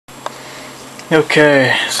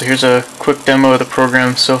Okay, so here's a quick demo of the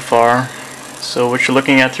program so far. So what you're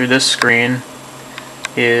looking at through this screen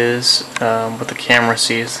is what the camera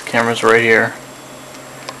sees. The camera's right here.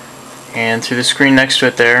 And through the screen next to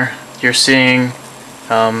it there, you're seeing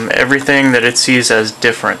everything that it sees as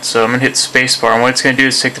different. So I'm going to hit spacebar, and what it's going to do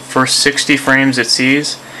is take the first 60 frames it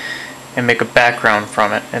sees and make a background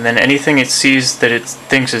from it. And then anything it sees that it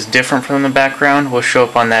thinks is different from the background will show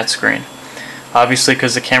up on that screen. Obviously,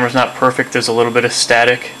 because the camera's not perfect, there's a little bit of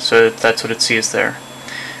static, so that's what it sees there.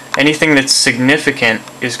 Anything that's significant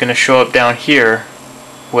is going to show up down here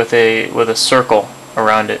with a circle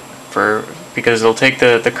around it, because it'll take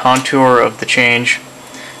the contour of the change,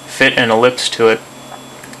 fit an ellipse to it,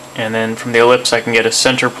 and then from the ellipse I can get a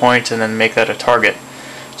center point and then make that a target.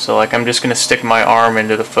 So like I'm just going to stick my arm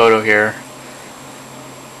into the photo here,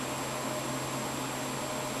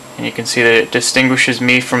 and you can see that it distinguishes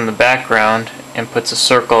me from the background and puts a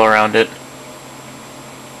circle around it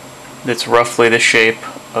that's roughly the shape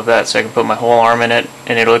of that, so I can put my whole arm in it,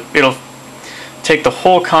 and it'll take the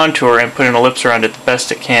whole contour and put an ellipse around it the best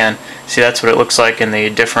it can. See, that's what it looks like in the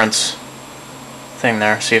difference thing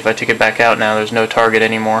there. See, if I take it back out now, there's no target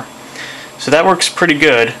anymore. So that works pretty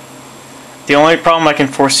good. The only problem I can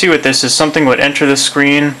foresee with this is something would enter the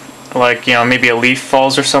screen, like, you know, maybe a leaf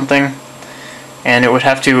falls or something, and it would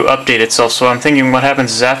have to update itself. So I'm thinking what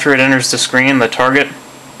happens is after it enters the screen, the target,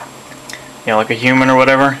 you know, like a human or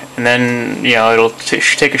whatever, and then, you know, it'll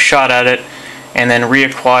take a shot at it and then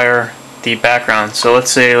reacquire the background. So let's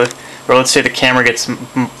say the camera gets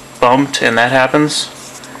bumped and that happens,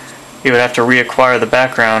 you would have to reacquire the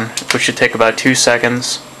background, which should take about 2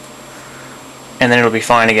 seconds, and then it'll be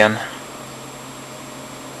fine again.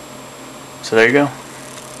 So there you go.